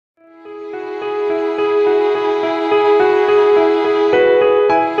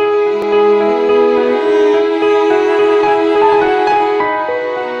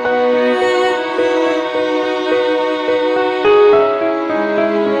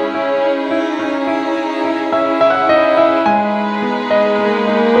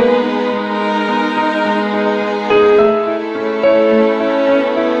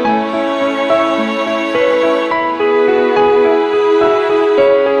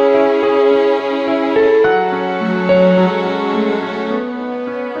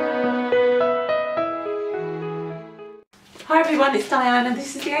everyone, it's Diane and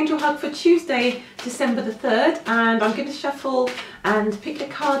this is the Angel Hug for Tuesday, December the 3rd, and I'm going to shuffle and pick a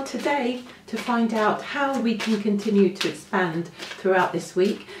card today to find out how we can continue to expand throughout this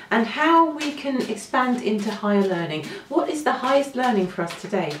week and how we can expand into higher learning. What is the highest learning for us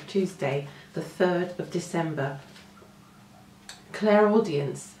today, Tuesday, the 3rd of December?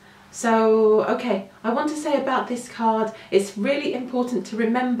 Clairaudience. So, okay, I want to say about this card, it's really important to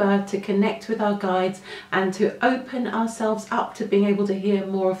remember to connect with our guides and to open ourselves up to being able to hear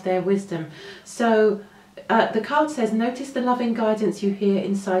more of their wisdom. So, the card says, notice the loving guidance you hear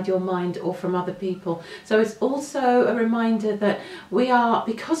inside your mind or from other people. So it's also a reminder that we are,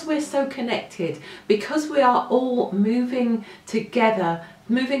 because we're so connected, because we are all moving together,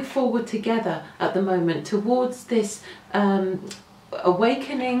 moving forward together at the moment towards this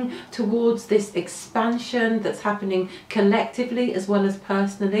awakening, towards this expansion that's happening collectively as well as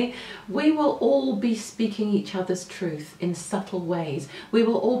personally, we will all be speaking each other's truth in subtle ways. We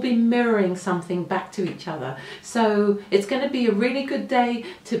will all be mirroring something back to each other. So it's going to be a really good day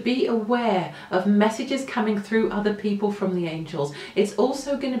to be aware of messages coming through other people from the angels. It's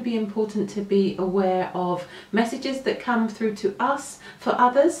also going to be important to be aware of messages that come through to us for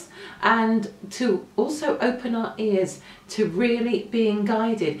others, and to also open our ears to really being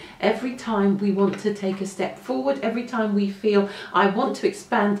guided every time we want to take a step forward, every time we feel I want to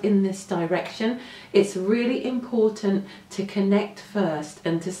expand in this direction. It's really important to connect first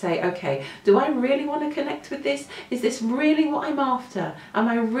and to say, okay, do I really want to connect with this? Is this really what I'm after? Am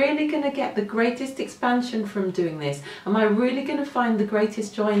I really going to get the greatest expansion from doing this? Am I really going to find the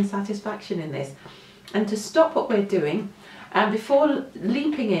greatest joy and satisfaction in this? And to stop what we're doing, and before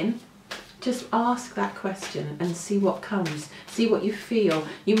leaping in, just ask that question and see what comes, see what you feel.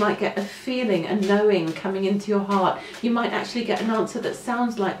 You might get a feeling, a knowing coming into your heart. You might actually get an answer that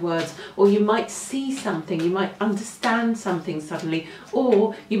sounds like words, or you might see something, you might understand something suddenly,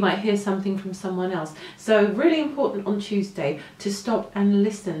 or you might hear something from someone else. So really important on Tuesday to stop and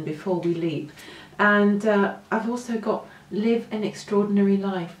listen before we leap. And I've also got live an extraordinary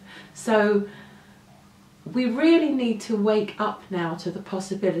life. So we really need to wake up now to the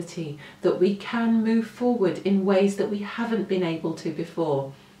possibility that we can move forward in ways that we haven't been able to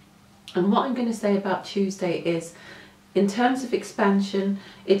before. And what I'm going to say about Tuesday is, in terms of expansion,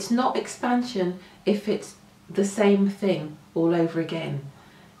 it's not expansion if it's the same thing all over again.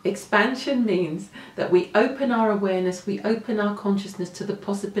 Expansion means that we open our awareness, we open our consciousness to the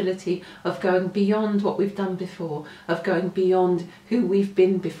possibility of going beyond what we've done before, of going beyond who we've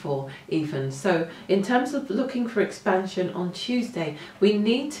been before even. So in terms of looking for expansion on Tuesday, we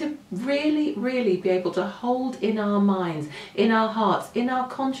need to really be able to hold in our minds, in our hearts, in our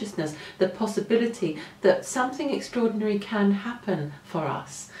consciousness, the possibility that something extraordinary can happen for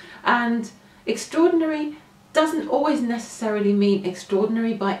us. And extraordinary doesn't always necessarily mean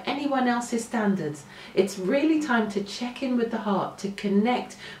extraordinary by anyone else's standards. It's really time to check in with the heart, to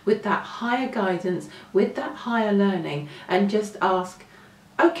connect with that higher guidance, with that higher learning, and just ask,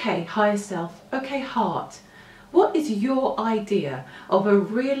 okay, higher self, okay, heart, what is your idea of a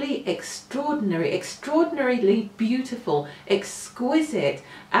really extraordinary, extraordinarily beautiful, exquisite,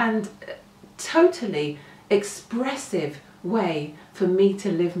 and totally expressive way for me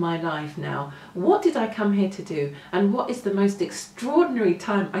to live my life now? What did I come here to do, and what is the most extraordinary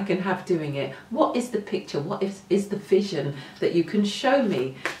time I can have doing it? What is the picture? What is the vision that you can show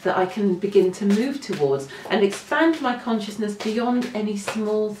me that I can begin to move towards and expand my consciousness beyond any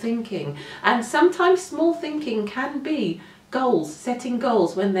small thinking? And sometimes small thinking can be goals, setting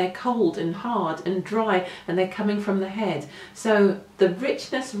goals when they're cold and hard and dry and they're coming from the head. So the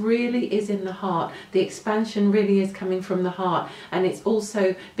richness really is in the heart. The expansion really is coming from the heart, and it's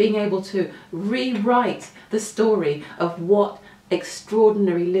also being able to rewrite the story of what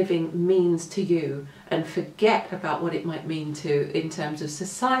extraordinary living means to you, and forget about what it might mean to in terms of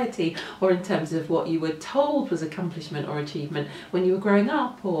society or in terms of what you were told was accomplishment or achievement when you were growing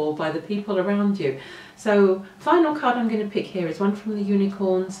up or by the people around you. So final card I'm going to pick here is one from the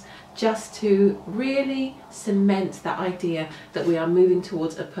unicorns, just to really cement that idea that we are moving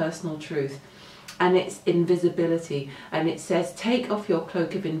towards a personal truth. And it's invisibility, and it says, take off your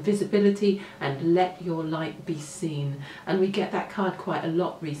cloak of invisibility and let your light be seen. And we get that card quite a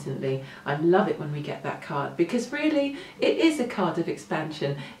lot recently. I love it when we get that card, because really it is a card of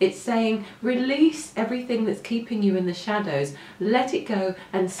expansion. It's saying release everything that's keeping you in the shadows, let it go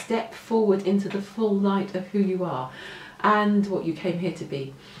and step forward into the full light of who you are and what you came here to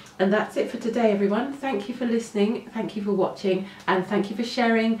be. And that's it for today, everyone. Thank you for listening, thank you for watching, and thank you for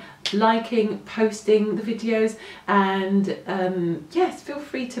sharing, liking, posting the videos. And yes, feel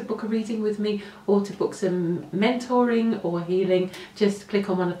free to book a reading with me or to book some mentoring or healing. Just click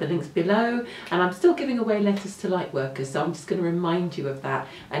on one of the links below. And I'm still giving away letters to Lightworkers, so I'm just going to remind you of that,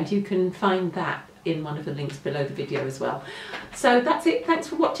 and you can find that in one of the links below the video as well. So that's it. Thanks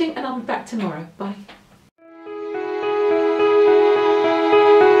for watching, and I'll be back tomorrow. Bye.